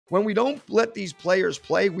when we don't let these players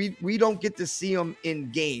play, we don't get to see them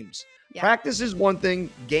in games. Yeah. Practice is one thing,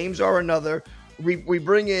 games are another. We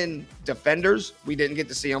bring in defenders. We didn't get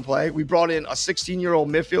to see them play. We brought in a 16-year-old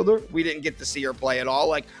midfielder. We didn't get to see her play at all.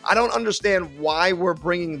 Like, I don't understand why we're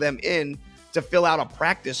bringing them in to fill out a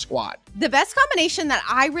practice squad. The best combination that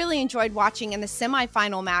I really enjoyed watching in the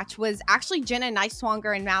semifinal match was actually Jenna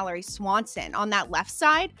Neiswanger and Mallory Swanson on that left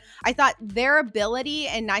side. I thought their ability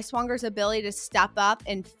and Neiswanger's ability to step up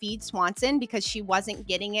and feed Swanson because she wasn't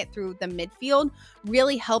getting it through the midfield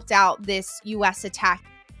really helped out this U.S. attack.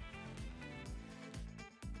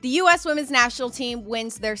 The U.S. women's national team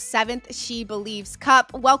wins their 7th SheBelieves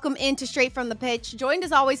Cup. Welcome into Straight from the Pitch, joined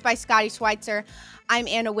as always by Scotty Schweitzer. I'm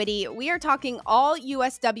Anna Witte. We are talking all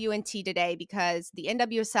USWNT today because the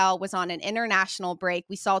NWSL was on an international break.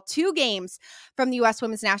 We saw 2 games from the U.S.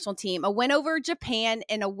 women's national team, a win over Japan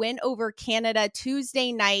and a win over Canada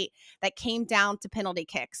Tuesday night that came down to penalty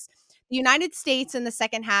kicks. The United States in the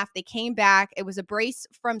second half, they came back. It was a brace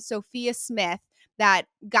from Sophia Smith that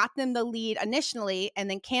got them the lead initially, and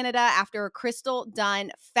then Canada, after a Crystal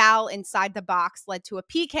Dunn foul inside the box, led to a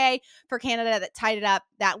PK for Canada that tied it up,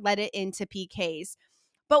 that led it into PKs.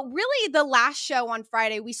 But really, the last show on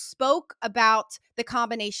Friday, we spoke about the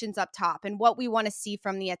combinations up top and what we want to see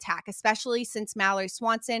from the attack, especially since Mallory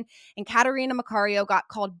Swanson and Katarina Macario got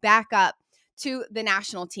called back up to the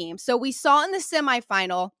national team. So we saw in the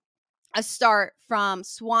semifinal a start from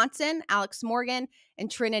Swanson, Alex Morgan,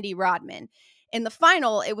 and Trinity Rodman. In the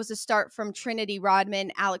final, it was a start from Trinity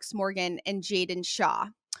Rodman, Alex Morgan, and Jaden Shaw.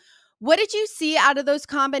 What did you see out of those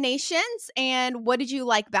combinations, and what did you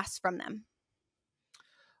like best from them?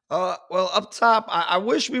 Well, up top, I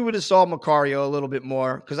wish we would have saw Macario a little bit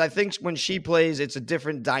more, because I think when she plays, it's a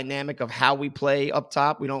different dynamic of how we play up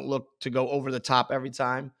top. We don't look to go over the top every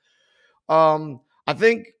time. I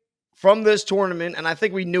think from this tournament, and I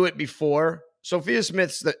think we knew it before, Sophia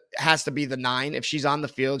Smith has to be the 9. If she's on the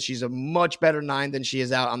field, she's a much better 9 than she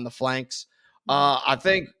is out on the flanks. I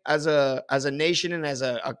think as a nation and as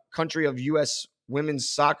a country of U.S. women's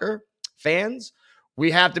soccer fans,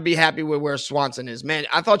 we have to be happy with where Swanson is. Man,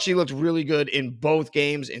 I thought she looked really good in both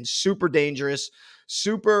games and super dangerous,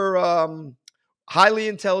 super highly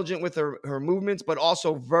intelligent with her movements, but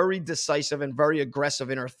also very decisive and very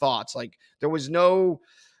aggressive in her thoughts. Like there was no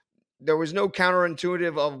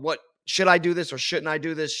counterintuitive of what, should I do this or shouldn't I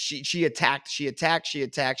do this? She attacked,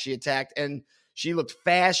 and she looked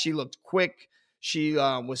fast. She looked quick. She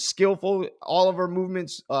was skillful. All of her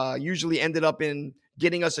movements usually ended up in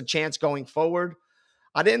getting us a chance going forward.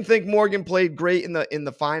 I didn't think Morgan played great in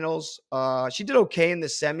the finals. She did okay in the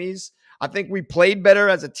semis. I think we played better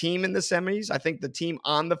as a team in the semis. I think the team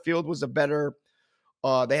on the field was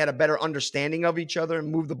they had a better understanding of each other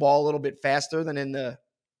and moved the ball a little bit faster than in the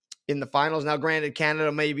finals. Now, granted,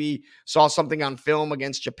 Canada maybe saw something on film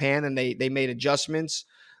against Japan and they made adjustments.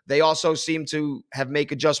 They also seem to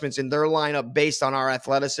make adjustments in their lineup based on our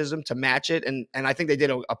athleticism to match it. And I think they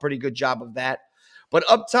did a pretty good job of that. But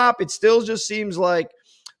up top, it still just seems like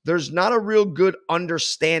there's not a real good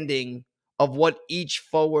understanding of what each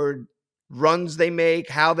forward runs they make,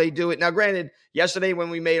 how they do it. Now, granted, yesterday when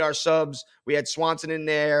we made our subs, we had Swanson in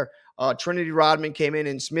there. Trinity Rodman came in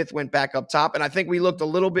and Smith went back up top. And I think we looked a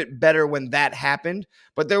little bit better when that happened.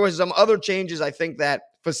 But there was some other changes, I think, that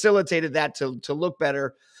facilitated that to look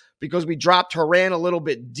better, because we dropped Horan a little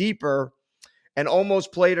bit deeper and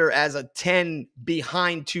almost played her as a 10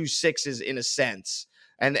 behind 2 6s in a sense.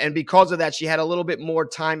 And because of that, she had a little bit more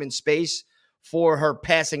time and space for her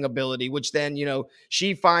passing ability, which then,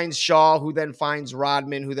 she finds Shaw, who then finds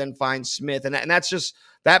Rodman, who then finds Smith. And that's just,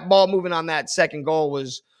 that ball movement on that second goal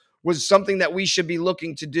was something that we should be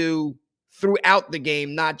looking to do throughout the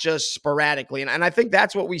game, not just sporadically. And I think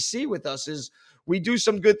that's what we see with us is we do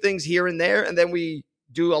some good things here and there, and then we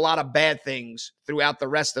do a lot of bad things throughout the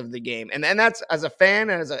rest of the game. And that's, as a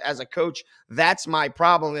fan and as a coach, that's my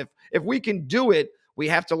problem. If we can do it, we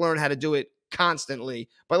have to learn how to do it constantly.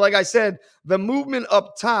 But like I said, the movement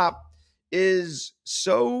up top is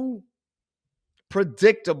so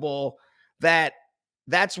predictable that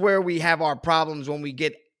that's where we have our problems when we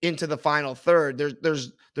get into the final third.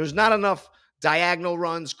 There's not enough diagonal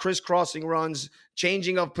runs, crisscrossing runs,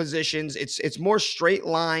 changing of positions. It's more straight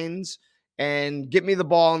lines and get me the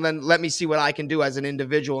ball and then let me see what I can do as an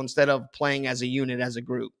individual instead of playing as a unit, as a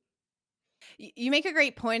group. You make a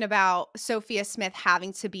great point about Sophia Smith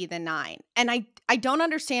having to be the 9. And I I don't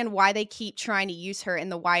understand why they keep trying to use her in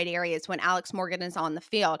the wide areas when Alex Morgan is on the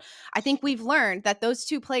field. I think we've learned that those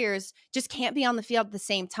two players just can't be on the field at the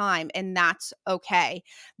same time, and that's okay.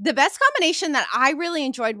 The best combination that I really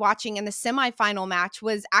enjoyed watching in the semifinal match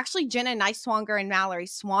was actually Jenna Neiswanger and Mallory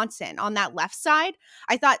Swanson on that left side.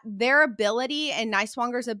 I thought their ability and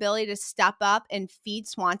Neiswanger's ability to step up and feed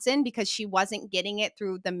Swanson because she wasn't getting it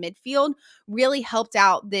through the midfield really helped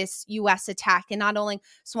out this U.S. attack. And not only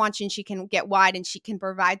Swanson, she can get wide and she can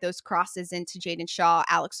provide those crosses into Jaden Shaw,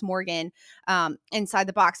 Alex Morgan inside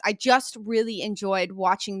the box. I just really enjoyed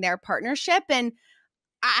watching their partnership, and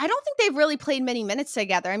I don't think they've really played many minutes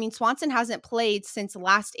together. I mean, Swanson hasn't played since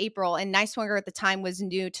last April, and Neiswanger at the time was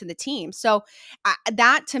new to the team. So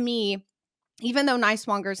that to me, even though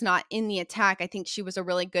Neiswanger's not in the attack, I think she was a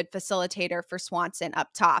really good facilitator for Swanson up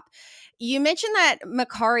top. You mentioned that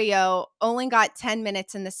Macario only got 10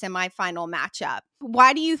 minutes in the semifinal matchup.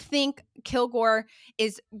 Why do you think Kilgore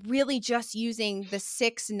is really just using the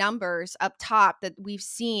 6 numbers up top that we've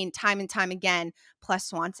seen time and time again, plus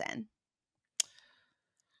Swanson?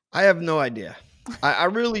 I have no idea. I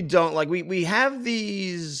really don't. Like, we have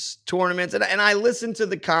these tournaments, and I listen to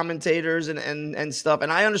the commentators and stuff,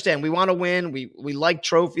 and I understand we want to win. We like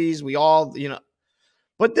trophies. We all,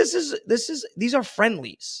 but these are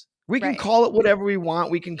friendlies. We can call it whatever we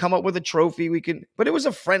want. We can come up with a trophy. But it was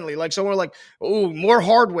a friendly. Like, so we're like, oh, more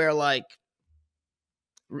hardware. Like,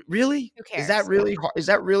 really? Who cares? Is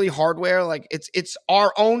that really hardware? Like, it's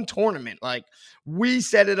our own tournament. Like, we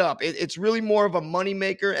set it up. It's really more of a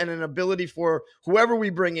moneymaker and an ability for whoever we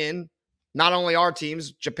bring in, not only our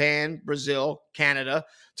teams, Japan, Brazil, Canada,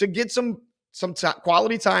 to get some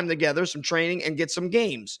quality time together, some training, and get some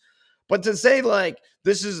games. But to say, like,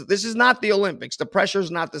 this is not the Olympics. The pressure's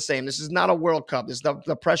not the same. This is not a World Cup.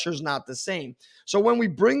 The pressure's not the same. So when we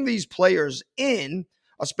bring these players in,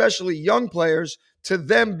 especially young players, to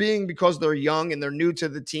them being because they're young and they're new to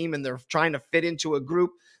the team and they're trying to fit into a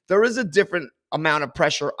group, there is a different amount of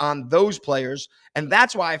pressure on those players. And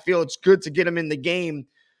that's why I feel it's good to get them in the game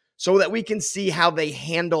so that we can see how they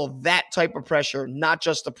handle that type of pressure, not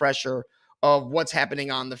just the pressure of what's happening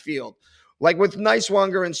on the field. Like with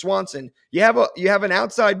Neiswanger and Swanson, you have an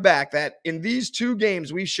outside back that in these 2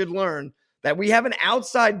 games, we should learn that we have an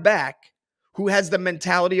outside back who has the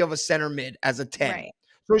mentality of a center mid as a 10. Right.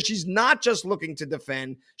 So she's not just looking to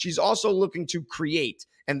defend, she's also looking to create.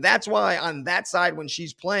 And that's why on that side, when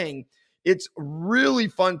she's playing, it's really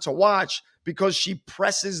fun to watch because she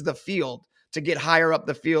presses the field to get higher up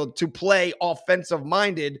the field, to play offensive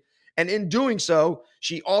minded. And in doing so,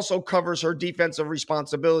 she also covers her defensive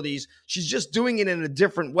responsibilities. She's just doing it in a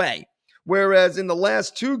different way. Whereas in the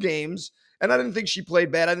last 2 games, and I didn't think she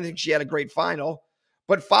played bad, I didn't think she had a great final,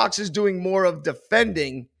 but Fox is doing more of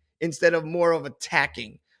defending instead of more of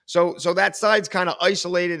attacking. So that side's kind of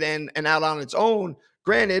isolated and out on its own.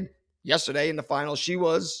 Granted, yesterday in the final, she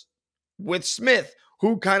was with Smith,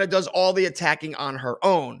 who kind of does all the attacking on her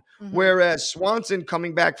own. Mm-hmm. Whereas Swanson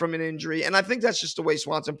coming back from an injury, and I think that's just the way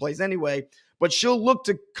Swanson plays anyway, but she'll look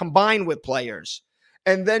to combine with players,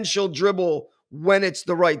 and then she'll dribble when it's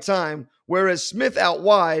the right time. Whereas Smith out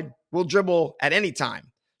wide will dribble at any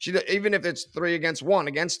time. Even if it's 3 against 1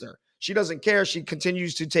 against her. She doesn't care. She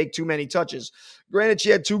continues to take too many touches. Granted, she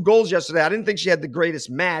had 2 goals yesterday. I didn't think she had the greatest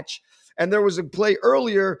match. And there was a play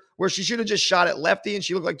earlier where she should have just shot at lefty, and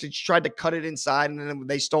she looked like she tried to cut it inside, and then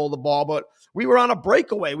they stole the ball. But we were on a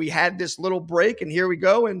breakaway. We had this little break, and here we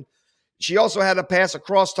go. And she also had a pass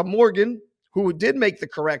across to Morgan, who did make the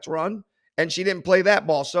correct run, and she didn't play that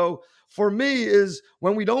ball. So for me is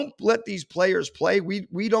when we don't let these players play,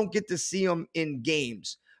 we don't get to see them in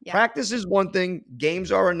games. Yeah. Practice is one thing.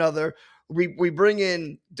 Games are another. We bring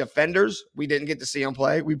in defenders. We didn't get to see them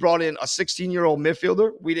play. We brought in a 16-year-old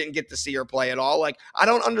midfielder. We didn't get to see her play at all. Like, I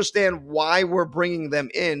don't understand why we're bringing them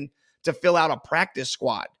in to fill out a practice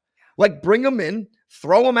squad. Like, bring them in,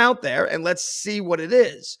 throw them out there, and let's see what it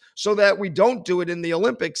is so that we don't do it in the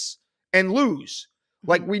Olympics and lose.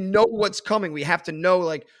 Like, we know what's coming. We have to know,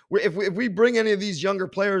 like, if we bring any of these younger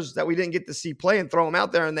players that we didn't get to see play and throw them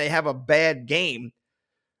out there and they have a bad game,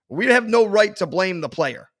 we have no right to blame the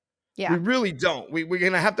player. Yeah. We really don't. We're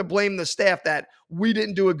going to have to blame the staff that we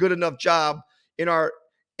didn't do a good enough job in our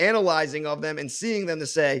analyzing of them and seeing them to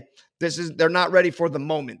say, they're not ready for the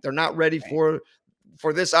moment. They're not ready for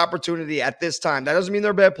this opportunity at this time. That doesn't mean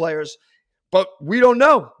they're bad players, but we don't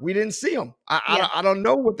know. We didn't see them. I don't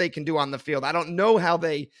know what they can do on the field. I don't know how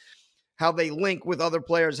they link with other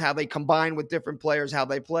players, how they combine with different players, how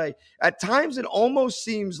they play. At times, it almost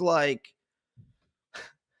seems like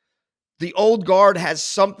the old guard has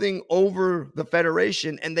something over the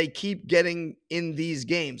federation and they keep getting in these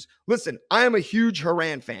games. Listen, I am a huge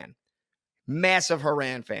Haran fan, massive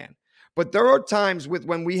Haran fan. But there are times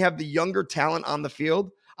when we have the younger talent on the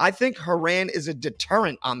field, I think Haran is a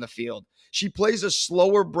deterrent on the field. She plays a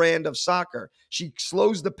slower brand of soccer. She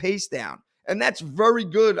slows the pace down. And that's very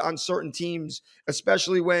good on certain teams,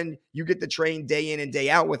 especially when you get to train day in and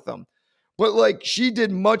day out with them. But like she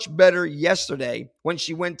did much better yesterday when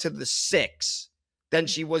she went to the 6 than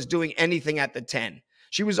she was doing anything at the 10.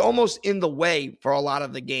 She was almost in the way for a lot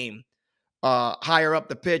of the game higher up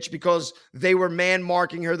the pitch because they were man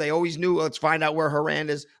marking her. They always knew, let's find out where Haran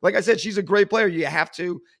is. Like I said, she's a great player. You have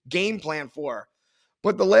to game plan for her.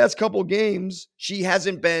 But the last couple games, she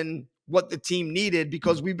hasn't been what the team needed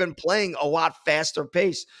because we've been playing a lot faster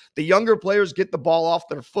pace. The younger players get the ball off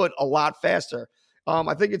their foot a lot faster.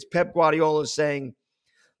 I think it's Pep Guardiola saying,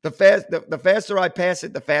 the faster I pass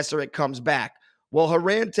it, the faster it comes back. Well,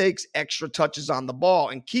 Haran takes extra touches on the ball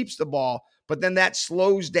and keeps the ball, but then that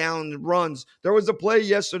slows down runs. There was a play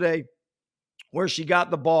yesterday where she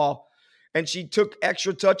got the ball and she took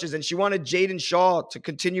extra touches and she wanted Jaden Shaw to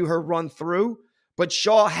continue her run through, but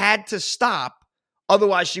Shaw had to stop.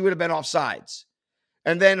 Otherwise, she would have been offsides.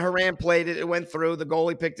 And then Haran played it. It went through. The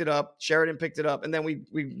goalie picked it up. Sheridan picked it up. And then we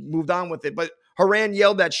moved on with it. But Haran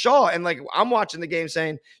yelled at Shaw. And like, I'm watching the game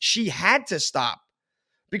saying she had to stop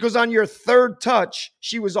because on your third touch,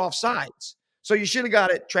 she was offsides. So you should have got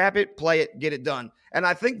it, trap it, play it, get it done. And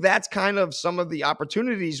I think that's kind of some of the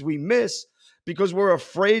opportunities we miss because we're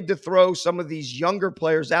afraid to throw some of these younger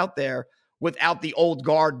players out there without the old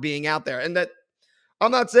guard being out there. And that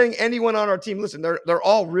I'm not saying anyone on our team, listen, they're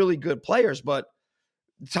all really good players, but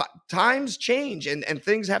times change and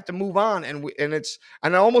things have to move on. And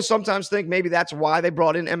I almost sometimes think maybe that's why they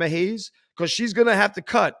brought in Emma Hayes, because she's going to have to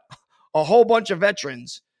cut a whole bunch of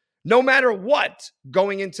veterans no matter what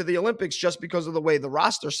going into the Olympics just because of the way the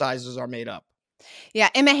roster sizes are made up. Yeah,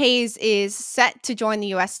 Emma Hayes is set to join the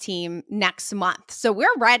U.S. team next month. So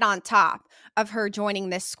we're right on top of her joining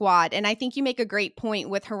this squad. And I think you make a great point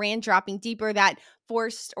with Haran dropping deeper that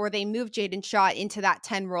forced or they moved Jaden Shaw into that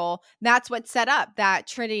 10 role. That's what set up that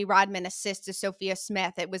Trinity Rodman assist to Sophia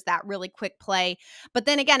Smith. It was that really quick play. But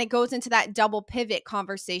then again, it goes into that double pivot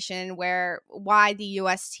conversation where why the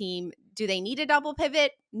U.S. team, do they need a double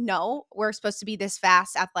pivot? No, we're supposed to be this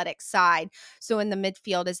fast athletic side. So in the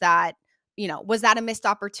midfield, is that, was that a missed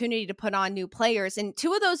opportunity to put on new players? And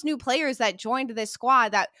two of those new players that joined this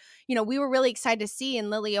squad that, we were really excited to see in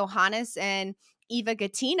Lily Johannes and Eva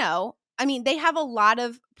Gattino. I mean, they have a lot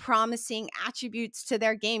of promising attributes to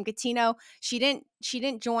their game. Gattino, she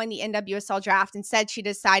didn't join the NWSL draft. Instead, she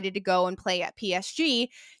decided to go and play at PSG.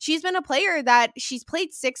 She's been a player that she's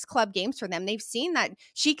played 6 club games for them. They've seen that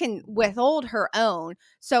she can withhold her own.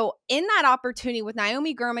 So in that opportunity with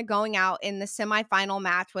Naomi Girma going out in the semifinal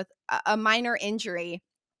match with a minor injury,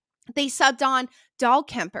 they subbed on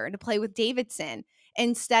Dahlkemper to play with Davidson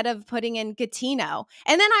instead of putting in Gattino.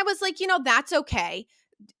 And then I was like, that's okay.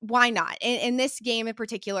 Why not? In this game in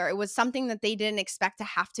particular, it was something that they didn't expect to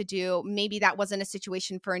have to do. Maybe that wasn't a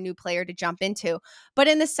situation for a new player to jump into. But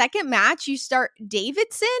in the second match, you start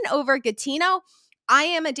Davidson over Gattino. I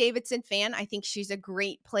am a Davidson fan. I think she's a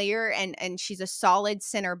great player and she's a solid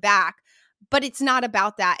center back. But it's not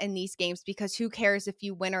about that in these games because who cares if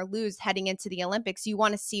you win or lose heading into the Olympics? You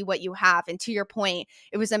want to see what you have. And to your point,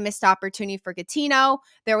 it was a missed opportunity for Gattino.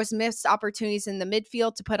 There was missed opportunities in the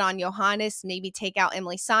midfield to put on Johannes, maybe take out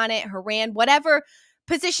Emily Sonnet, Haran, whatever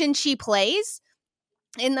position she plays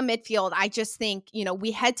in the midfield. I just think,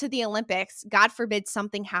 we head to the Olympics. God forbid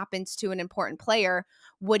something happens to an important player.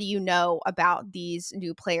 What do you know about these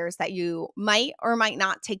new players that you might or might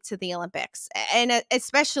not take to the Olympics? And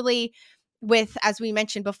especially with, as we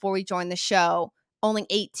mentioned before we joined the show, only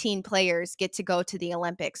 18 players get to go to the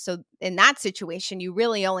Olympics. So in that situation, you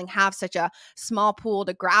really only have such a small pool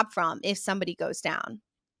to grab from if somebody goes down.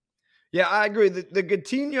 Yeah, I agree. The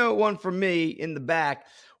Gattino one for me in the back,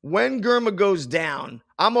 when Girma goes down,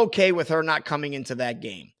 I'm okay with her not coming into that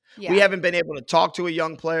game. Yeah. We haven't been able to talk to a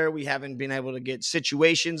young player. We haven't been able to get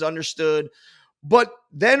situations understood. But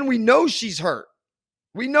then we know she's hurt.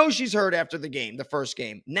 We know she's hurt after the game, the first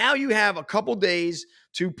game. Now you have a couple days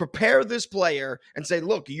to prepare this player and say,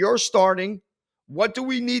 look, you're starting. What do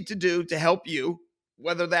we need to do to help you?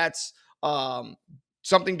 Whether that's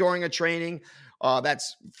something during a training,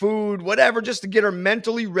 that's food, whatever, just to get her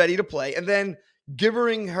mentally ready to play. And then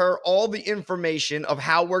giving her all the information of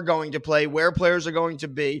how we're going to play, where players are going to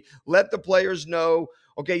be. Let the players know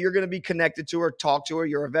Okay, you're going to be connected to her, talk to her.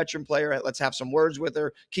 You're a veteran player. Let's have some words with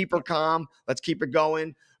her. Keep her calm. Let's keep it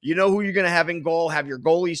going. You know who you're going to have in goal. Have your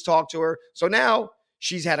goalies talk to her. So now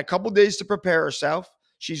she's had a couple days to prepare herself.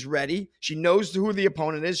 She's ready. She knows who the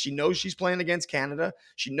opponent is. She knows she's playing against Canada.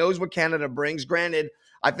 She knows what Canada brings. Granted,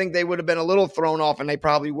 I think they would have been a little thrown off, and they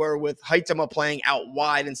probably were, with Huitema playing out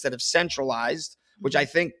wide instead of centralized, which I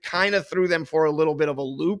think kind of threw them for a little bit of a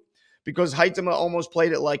loop, because Huitema almost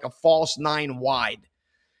played it like a false 9 wide.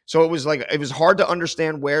 So it was hard to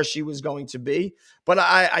understand where she was going to be. But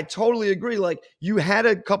I totally agree. Like, you had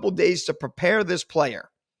a couple days to prepare this player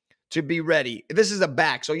to be ready. This is a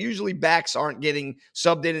back. So usually backs aren't getting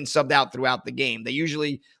subbed in and subbed out throughout the game. They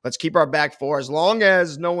usually, let's keep our back four. As long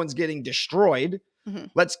as no one's getting destroyed,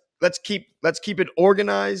 let's keep it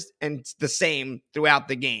organized and the same throughout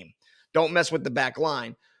the game. Don't mess with the back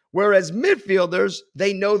line. Whereas midfielders,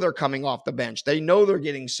 they know they're coming off the bench. They know they're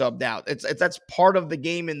getting subbed out. That's part of the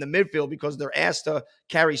game in the midfield, because they're asked to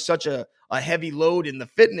carry such a heavy load in the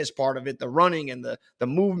fitness part of it, the running and the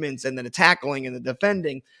movements and the tackling and the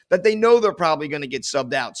defending, that they know they're probably going to get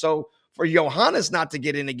subbed out. So for Johannes not to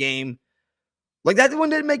get in a game, like, that one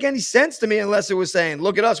didn't make any sense to me, unless it was saying,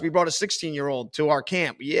 look at us, we brought a 16-year-old to our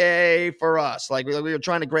camp. Yay for us. Like we were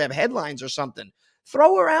trying to grab headlines or something.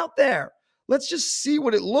 Throw her out there. Let's just see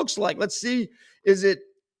what it looks like. Let's see, is it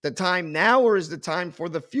the time now, or is the time for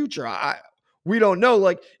the future? We don't know.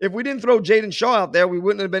 Like, if we didn't throw Jaden Shaw out there, we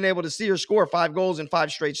wouldn't have been able to see her score 5 goals in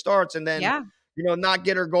 5 straight starts, and then, not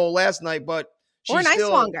get her goal last night. But she's or nice still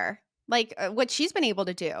longer, like what she's been able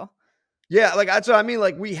to do. Yeah, like, that's what I mean.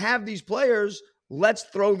 Like, we have these players. Let's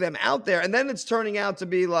throw them out there. And then it's turning out to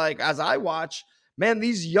be like, as I watch, man,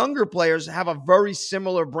 these younger players have a very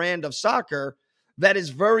similar brand of soccer that is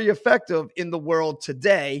very effective in the world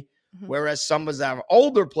today, whereas some of our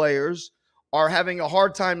older players are having a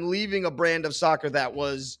hard time leaving a brand of soccer that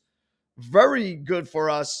was very good for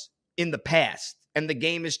us in the past. And the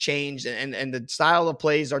game has changed, and the style of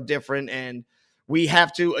plays are different, and we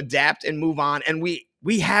have to adapt and move on. And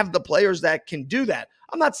we have the players that can do that.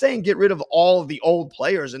 I'm not saying get rid of all of the old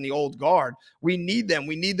players and the old guard. We need them.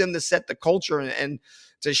 We need them to set the culture and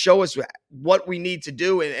to show us what we need to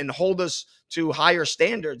do and hold us to higher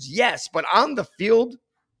standards. Yes, but on the field,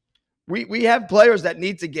 we have players that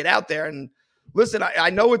need to get out there. And listen, I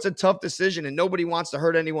know it's a tough decision and nobody wants to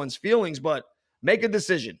hurt anyone's feelings, but make a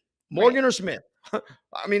decision. Morgan or Smith.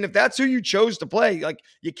 I mean, if that's who you chose to play, like,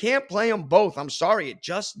 you can't play them both. I'm sorry. It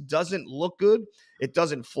just doesn't look good. It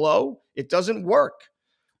doesn't flow. It doesn't work.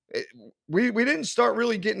 We didn't start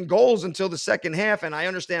really getting goals until the second half. And I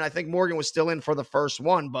understand, I think Morgan was still in for the first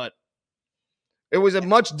one, but it was a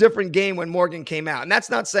much different game when Morgan came out. And that's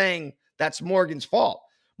not saying that's Morgan's fault.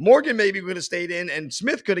 Morgan maybe would have stayed in, and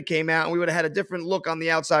Smith could have came out, and we would have had a different look on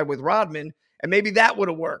the outside with Rodman, and maybe that would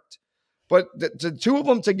have worked. But the two of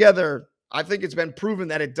them together, I think it's been proven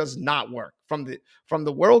that it does not work. From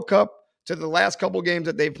the World Cup to the last couple games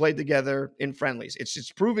that they've played together in friendlies, it's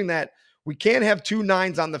just proving that we can't have 2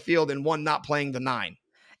 nines on the field and one not playing the 9.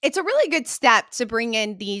 It's a really good step to bring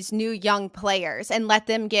in these new young players and let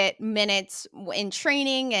them get minutes in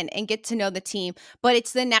training and get to know the team. But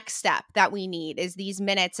it's the next step that we need, is these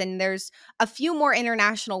minutes. And there's a few more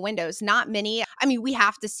international windows, not many. I mean, we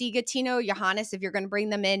have to see Gatino, Johannes, if you're going to bring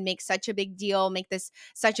them in, make such a big deal, make this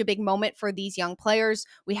such a big moment for these young players.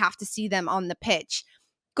 We have to see them on the pitch.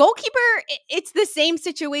 Goalkeeper, it's the same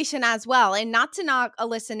situation as well. And not to knock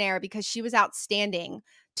Alyssa Nair, because she was outstanding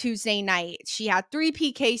Tuesday night. She had 3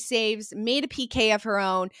 PK saves, made a PK of her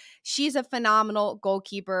own. She's a phenomenal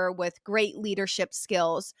goalkeeper with great leadership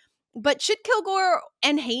skills. But should Kilgore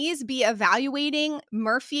and Hayes be evaluating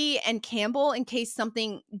Murphy and Campbell in case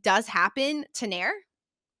something does happen to Nair?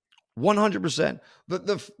 100%.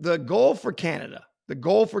 The goal for Canada,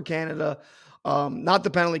 not the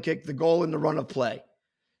penalty kick, the goal in the run of play.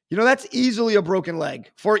 That's easily a broken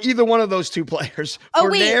leg for either one of those two players.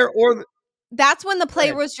 Nair or that's when the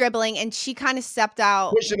player was dribbling and she kind of stepped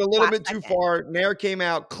out. Pushed it a little bit too far. Nair came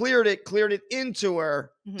out, cleared it into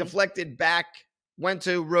her, deflected back, went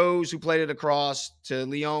to Rose, who played it across, to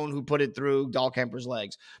Leon, who put it through Dahlkemper's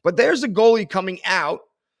legs. But there's a goalie coming out,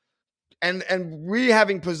 and we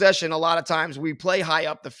having possession, a lot of times we play high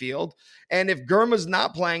up the field. And if Germa's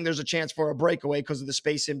not playing, there's a chance for a breakaway because of the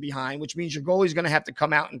space in behind, which means your goalie's going to have to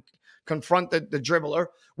come out and confront the dribbler,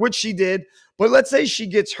 which she did. But let's say she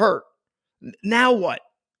gets hurt. Now what?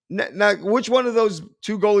 Now, which one of those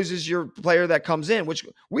 2 goalies is your player that comes in? Which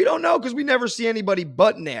we don't know, because we never see anybody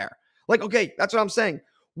but Nair. Like, okay, that's what I'm saying.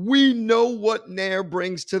 We know what Nair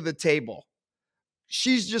brings to the table.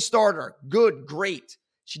 She's just starter. Good, great.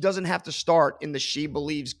 She doesn't have to start in the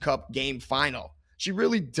SheBelieves Cup game final. She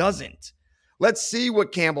really doesn't. Let's see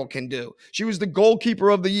what Campbell can do. She was the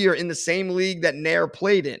goalkeeper of the year in the same league that Nair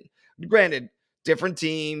played in. Granted, different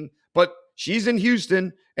team, but she's in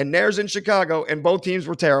Houston and Nair's in Chicago, and both teams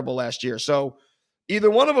were terrible last year. So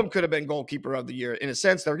either one of them could have been goalkeeper of the year. In a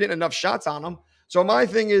sense, they're getting enough shots on them. So my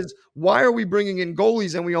thing is, why are we bringing in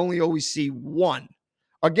goalies and we only always see one?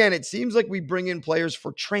 Again, it seems like we bring in players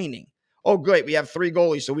for training. Oh, great. We have 3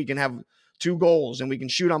 goalies, so we can have 2 goals and we can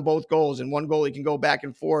shoot on both goals, and one goalie can go back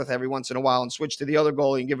and forth every once in a while and switch to the other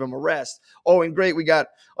goalie and give him a rest. Oh, and great, we got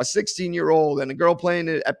a 16-year-old and a girl playing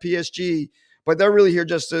at PSG, but they're really here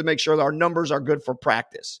just to make sure that our numbers are good for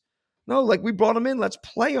practice. No, like, we brought them in. Let's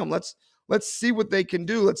play them. Let's see what they can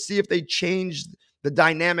do. Let's see if they change the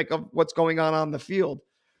dynamic of what's going on the field.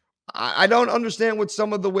 I don't understand what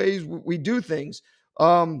some of the ways we do things.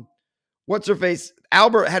 What's her face?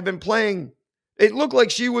 Albert had been playing. It looked like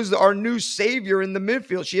she was our new savior in the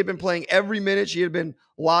midfield. She had been playing every minute. She had been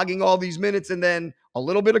logging all these minutes, and then a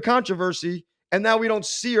little bit of controversy. And now we don't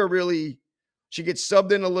see her really. She gets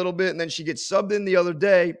subbed in a little bit, and then she gets subbed in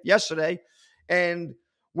yesterday. And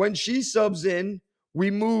when she subs in, we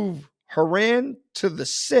move Haran to the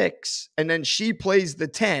 6, and then she plays the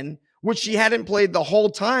 10, which she hadn't played the whole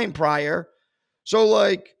time prior. So,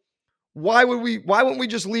 like, why wouldn't we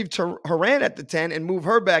just leave Haran at the 10 and move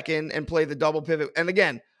her back in and play the double pivot? And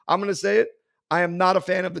again, I'm going to say it. I am not a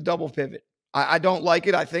fan of the double pivot. I don't like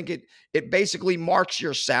it. I think it basically marks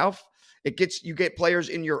yourself. You get players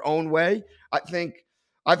in your own way.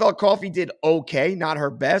 I thought Coffee did okay, not her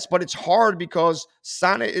best, but it's hard because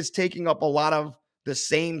Sonnet is taking up a lot of the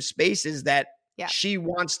same spaces that she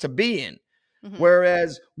wants to be in. Mm-hmm.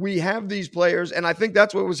 Whereas we have these players, and I think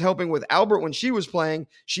that's what was helping with Albert when she was playing.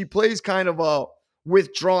 She plays kind of a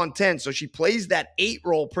withdrawn 10, so she plays that 8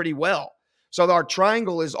 role pretty well. So our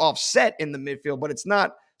triangle is offset in the midfield, but it's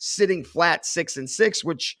not sitting flat 6 and 6,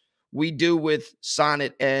 which we do with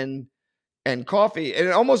Sonnet and Coffee. And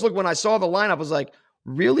it almost looked, when I saw the lineup, I was like,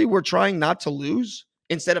 really? We're trying not to lose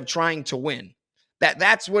instead of trying to win.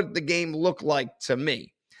 That's what the game looked like to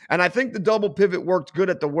me. And I think the double pivot worked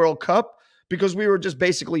good at the World Cup, because we were just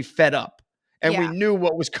basically fed up and we knew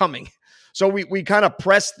what was coming. So we kind of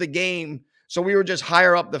pressed the game. So we were just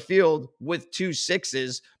higher up the field with 2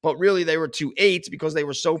 6s, but really they were 2 8s because they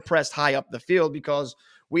were so pressed high up the field, because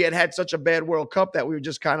we had such a bad World Cup that we were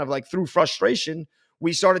just kind of like, through frustration,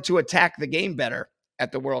 we started to attack the game better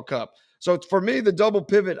at the World Cup. So for me, the double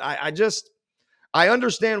pivot, I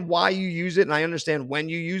understand why you use it, and I understand when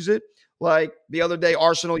you use it. Like the other day,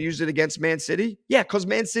 Arsenal used it against Man City. Yeah, because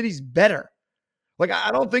Man City's better. Like,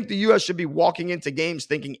 I don't think the U.S. should be walking into games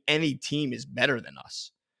thinking any team is better than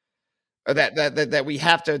us, or that we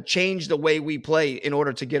have to change the way we play in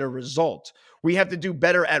order to get a result. We have to do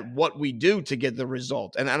better at what we do to get the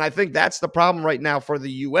result. And I think that's the problem right now for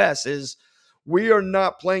the U.S. is we are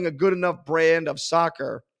not playing a good enough brand of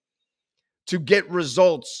soccer to get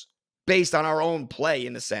results based on our own play,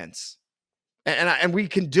 in a sense. And we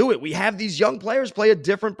can do it. We have these young players play a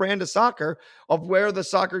different brand of soccer, of where the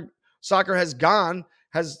soccer has gone,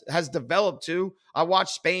 has developed to. I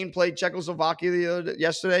watched Spain play Czechoslovakia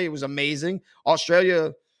yesterday. It was amazing.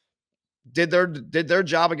 Australia did their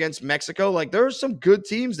job against Mexico. Like, there are some good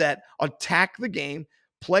teams that attack the game,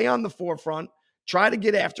 play on the forefront, try to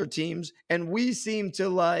get after teams, and we seem to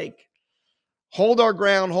like hold our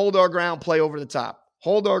ground, play over the top.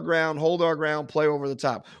 Hold our ground, play over the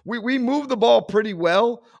top. We move the ball pretty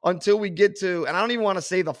well until we get to, and I don't even want to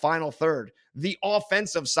say the final third, the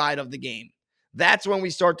offensive side of the game. That's when we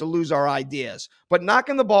start to lose our ideas. But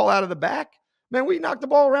knocking the ball out of the back, man, we knocked the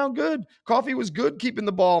ball around good. Coffee was good keeping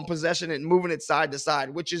the ball in possession and moving it side to side,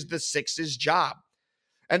 which is the 6's job.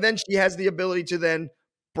 And then she has the ability to then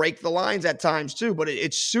break the lines at times too. But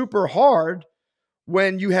it's super hard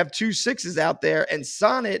when you have 2 6s out there, and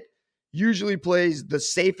Sonnet usually plays the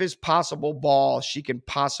safest possible ball she can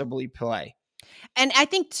possibly play. And I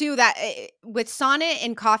think, too, that with Sonnet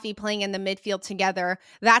and Coffee playing in the midfield together,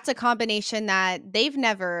 that's a combination that they've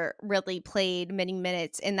never really played many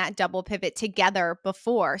minutes in that double pivot together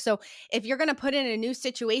before. So if you're going to put in a new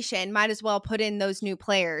situation, might as well put in those new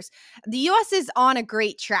players. The U.S. is on a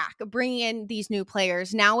great track bringing in these new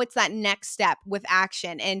players. Now it's that next step with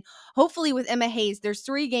action. And hopefully with Emma Hayes, there's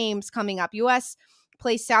 3 games coming up. U.S.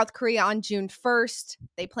 plays South Korea on June 1st.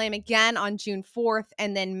 They play them again on June 4th,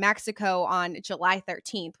 and then Mexico on July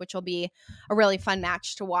 13th, which will be a really fun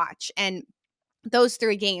match to watch. And those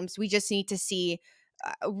 3 games, we just need to see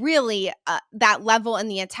really that level in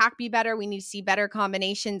the attack be better. We need to see better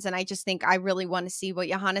combinations. And I just think I really want to see what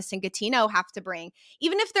Johannes and Gattino have to bring,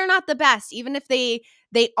 even if they're not the best, even if they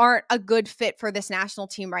aren't a good fit for this national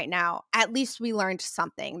team right now. At least we learned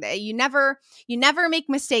something. That you never make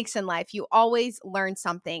mistakes in life. You always learn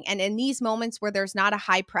something. And in these moments where there's not a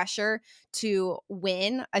high pressure to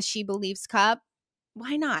win a SheBelieves Cup,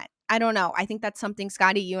 why not? I don't know. I think that's something,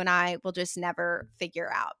 Scotty, you and I will just never figure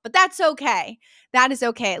out. But that's okay. That is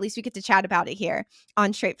okay. At least we get to chat about it here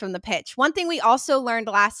on Straight from the Pitch. One thing we also learned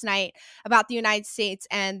last night about the United States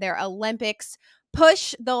and their Olympics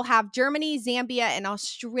push, they'll have Germany, Zambia, and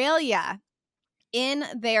Australia in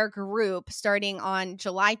their group starting on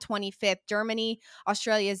July 25th. Germany,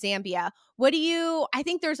 Australia, Zambia. I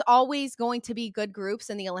think there's always going to be good groups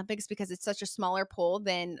in the Olympics because it's such a smaller pool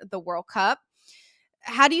than the World Cup.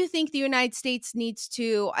 How do you think the United States needs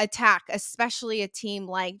to attack, especially a team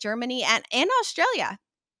like Germany and Australia?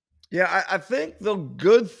 Yeah, I think the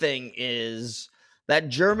good thing is that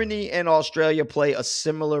Germany and Australia play a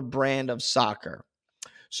similar brand of soccer.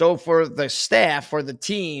 So for the staff, for the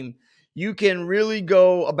team, you can really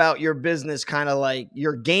go about your business kind of like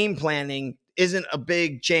your game planning isn't a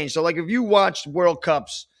big change. So like if you watched World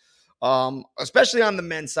Cups, especially on the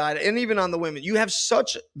men's side and even on the women, you have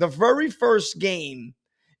the very first game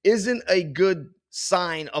isn't a good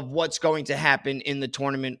sign of what's going to happen in the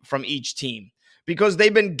tournament from each team because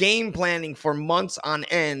they've been game planning for months on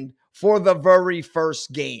end for the very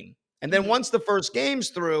first game. And then once the first game's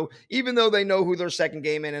through, even though they know who their second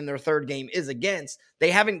game and their third game is against, they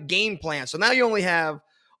haven't game planned. So now you only have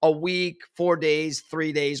a week, 4 days,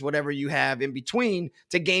 3 days, whatever you have in between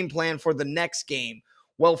to game plan for the next game.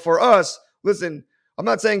 Well, for us, listen, I'm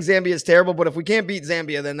not saying Zambia is terrible, but if we can't beat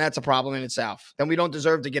Zambia, then that's a problem in itself. Then we don't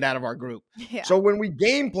deserve to get out of our group. Yeah. So when we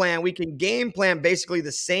game plan, we can game plan basically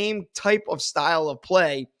the same type of style of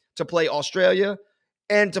play to play Australia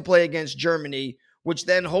and to play against Germany, which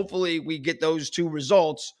then hopefully we get those two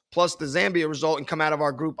results plus the Zambia result and come out of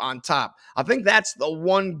our group on top. I think that's the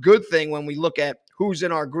one good thing when we look at who's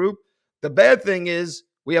in our group. The bad thing is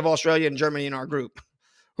we have Australia and Germany in our group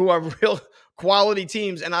who are real quality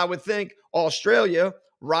teams. And I would think Australia,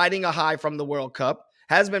 riding a high from the World Cup,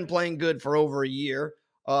 has been playing good for over a year,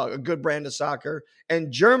 a good brand of soccer.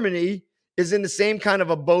 And Germany is in the same kind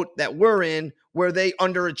of a boat that we're in where they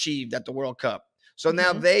underachieved at the World Cup. So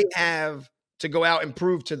now they have to go out and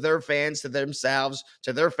prove to their fans, to themselves,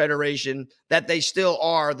 to their federation that they still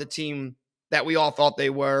are the team that we all thought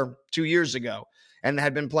they were 2 years ago and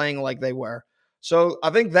had been playing like they were. So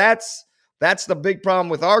I think that's the big problem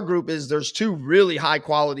with our group is there's two really high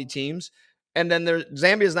quality teams. And then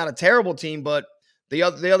Zambia is not a terrible team, but the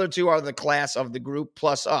other two are the class of the group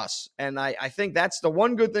plus us. And I think that's the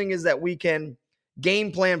one good thing is that we can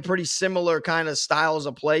game plan pretty similar kind of styles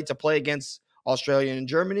of play to play against Australia and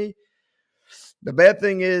Germany. The bad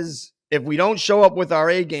thing is if we don't show up with our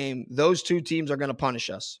A game, those two teams are going to punish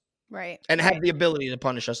us. Right. And have the ability to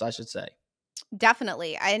punish us, I should say.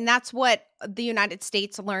 Definitely. And that's what the United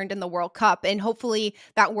States learned in the World Cup. And hopefully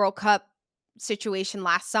that World Cup situation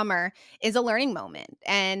last summer is a learning moment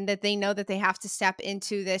and that they know that they have to step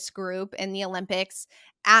into this group in the Olympics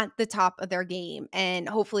at the top of their game. And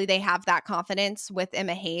hopefully they have that confidence with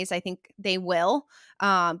Emma Hayes. I think they will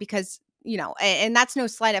because and that's no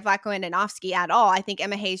slight of Vlatko Andonovski at all. I think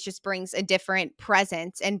Emma Hayes just brings a different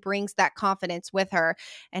presence and brings that confidence with her.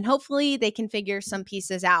 And hopefully they can figure some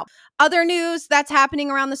pieces out. Other news that's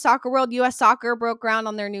happening around the soccer world, U.S. Soccer broke ground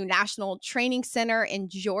on their new national training center in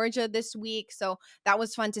Georgia this week. So that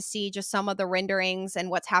was fun to see just some of the renderings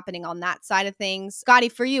and what's happening on that side of things. Scotty,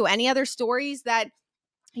 for you, any other stories that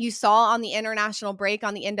you saw on the international break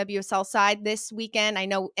on the NWSL side this weekend? I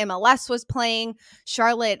know MLS was playing.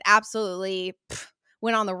 Charlotte absolutely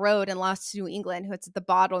went on the road and lost to New England, who it's at the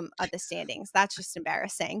bottom of the standings. That's just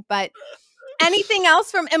embarrassing. But anything else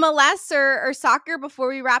from MLS or soccer before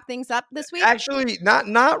we wrap things up this week? Actually,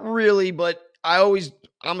 not really, but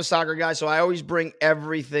I'm a soccer guy, so I always bring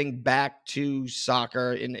everything back to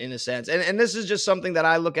soccer in a sense. And this is just something that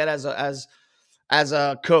I look at as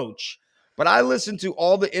a coach. But I listened to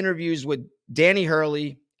all the interviews with Danny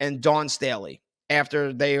Hurley and Dawn Staley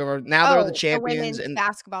after they're the champions and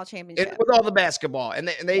basketball championship with all the basketball. And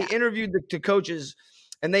they interviewed the coaches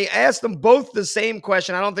and they asked them both the same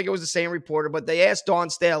question. I don't think it was the same reporter, but they asked Dawn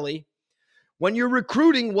Staley, when you're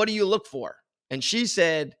recruiting, what do you look for? And she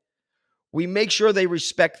said, we make sure they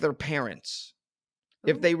respect their parents.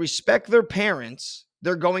 Ooh. If they respect their parents,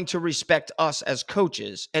 they're going to respect us as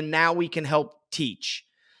coaches. And now we can help teach.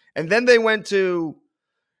 And then they went to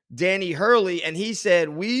Danny Hurley, and he said,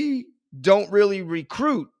 we don't really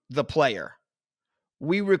recruit the player.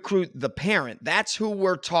 we recruit the parent. That's who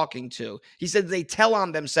we're talking to. He said they tell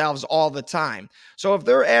on themselves all the time. So if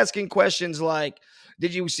they're asking questions like,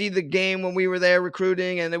 did you see the game when we were there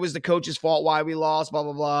recruiting and it was the coach's fault why we lost, blah,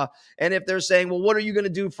 blah, blah. And if they're saying, well, what are you going to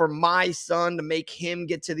do for my son to make him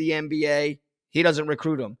get to the NBA? He doesn't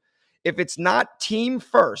recruit him. If it's not team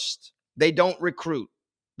first, they don't recruit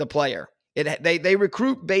the player. They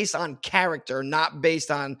recruit based on character, not based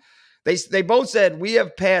on they both said we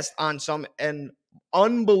have passed on some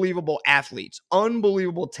unbelievable athletes,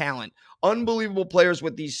 unbelievable talent, unbelievable players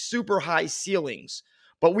with these super high ceilings.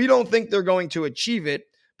 But we don't think they're going to achieve it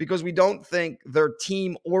because we don't think they're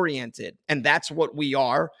team oriented. And that's what we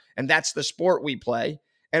are. And that's the sport we play.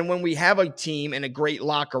 And when we have a team and a great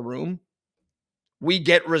locker room, we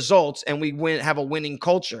get results and we have a winning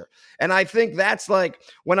culture. And I think that's like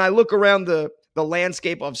when I look around the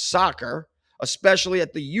landscape of soccer, especially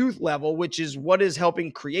at the youth level, which is what is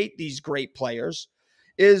helping create these great players,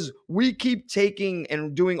 is we keep taking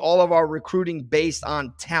and doing all of our recruiting based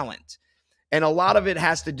on talent. And a lot of it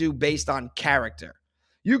has to do based on character.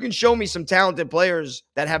 You can show me some talented players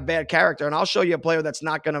that have bad character, and I'll show you a player that's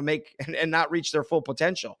not going to make and not reach their full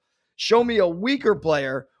potential. Show me a weaker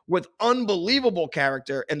player with unbelievable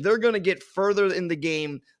character, and they're going to get further in the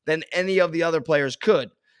game than any of the other players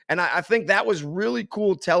could. And I think that was really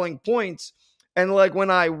cool telling points. And like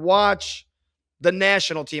when I watch the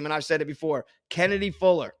national team, and I've said it before, Kennedy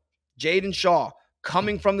Fuller, Jaden Shaw,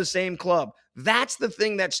 coming from the same club, that's the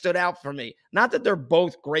thing that stood out for me. Not that they're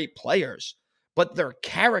both great players, but their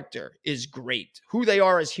character is great. Who they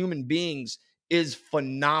are as human beings is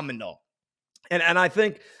phenomenal. And I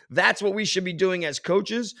think that's what we should be doing as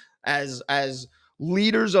coaches, as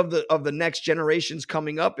leaders of the next generations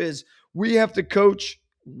coming up, is we have to coach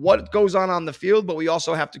what goes on the field, but we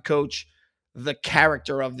also have to coach the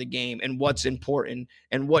character of the game and what's important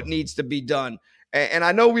and what needs to be done. And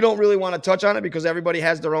I know we don't really want to touch on it because everybody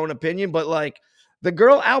has their own opinion, but like the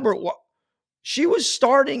girl Albert, she was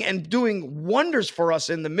starting and doing wonders for us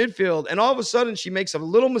in the midfield. And all of a sudden she makes a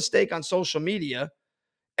little mistake on social media.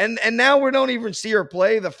 And now we don't even see her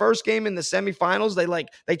play. The first game in the semifinals,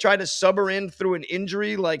 they tried to sub her in through an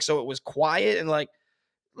injury, so it was quiet, and like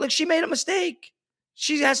she made a mistake.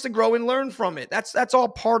 She has to grow and learn from it. That's all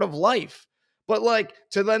part of life. But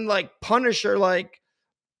to then punish her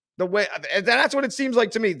the way, that's what it seems like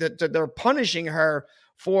to me, that they're punishing her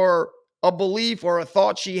for a belief or a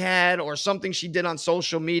thought she had or something she did on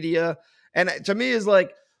social media. And to me is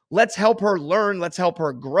let's help her learn, let's help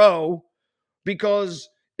her grow, because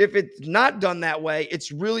if it's not done that way,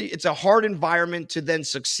 it's a hard environment to then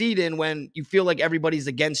succeed in when you feel like everybody's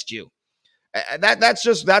against you.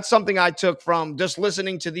 That's something I took from just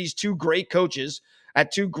listening to these two great coaches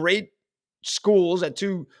at two great schools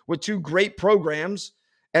with two great programs.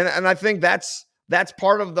 And I think that's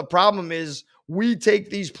part of the problem is we take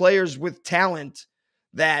these players with talent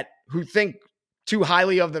who think too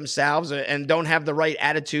highly of themselves and don't have the right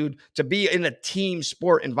attitude to be in a team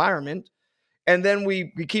sport environment. And then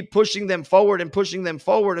we keep pushing them forward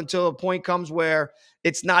until a point comes where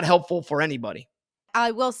it's not helpful for anybody.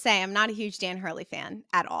 I will say I'm not a huge Dan Hurley fan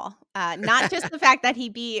at all. Not just the fact that he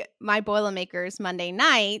beat my Boilermakers Monday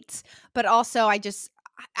night, but also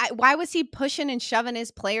why was he pushing and shoving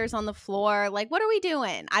his players on the floor? What are we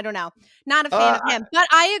doing? I don't know. Not a fan of him. But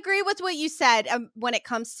I agree with what you said when it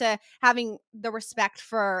comes to having the respect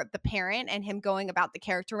for the parent and him going about the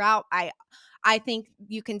character route. I think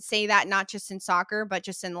you can say that not just in soccer, but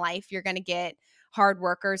just in life. You're going to get hard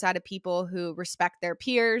workers out of people who respect their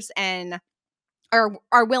peers and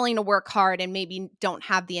are willing to work hard and maybe don't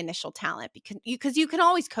have the initial talent, because you can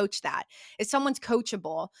always coach that. If someone's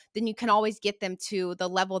coachable, then you can always get them to the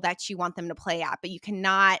level that you want them to play at, but you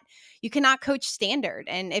cannot coach standard.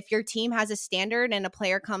 And if your team has a standard and a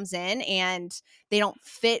player comes in and they don't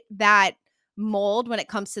fit that mold when it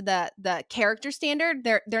comes to the character standard,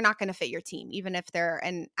 they're not going to fit your team, even if they're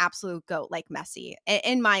an absolute GOAT like Messi,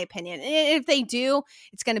 in my opinion. And if they do,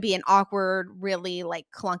 it's going to be an awkward, really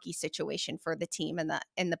clunky situation for the team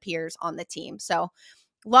and the peers on the team. So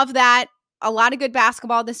love that. A lot of good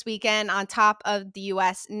basketball this weekend on top of the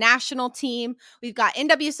U.S. national team. We've got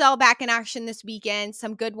NWSL back in action this weekend,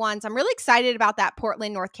 some good ones. I'm really excited about that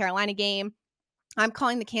Portland, North Carolina game. I'm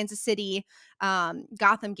calling the Kansas City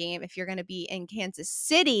Gotham game if you're going to be in Kansas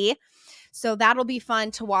City. So that'll be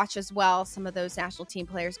fun to watch as well. Some of those national team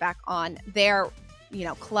players back on their,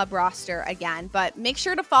 club roster again. But make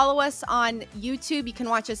sure to follow us on YouTube. You can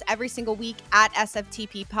watch us every single week at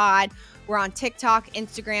SFTP Pod. We're on TikTok,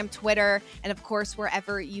 Instagram, Twitter, and of course,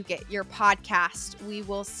 wherever you get your podcast. We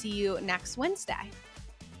will see you next Wednesday.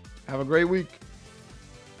 Have a great week.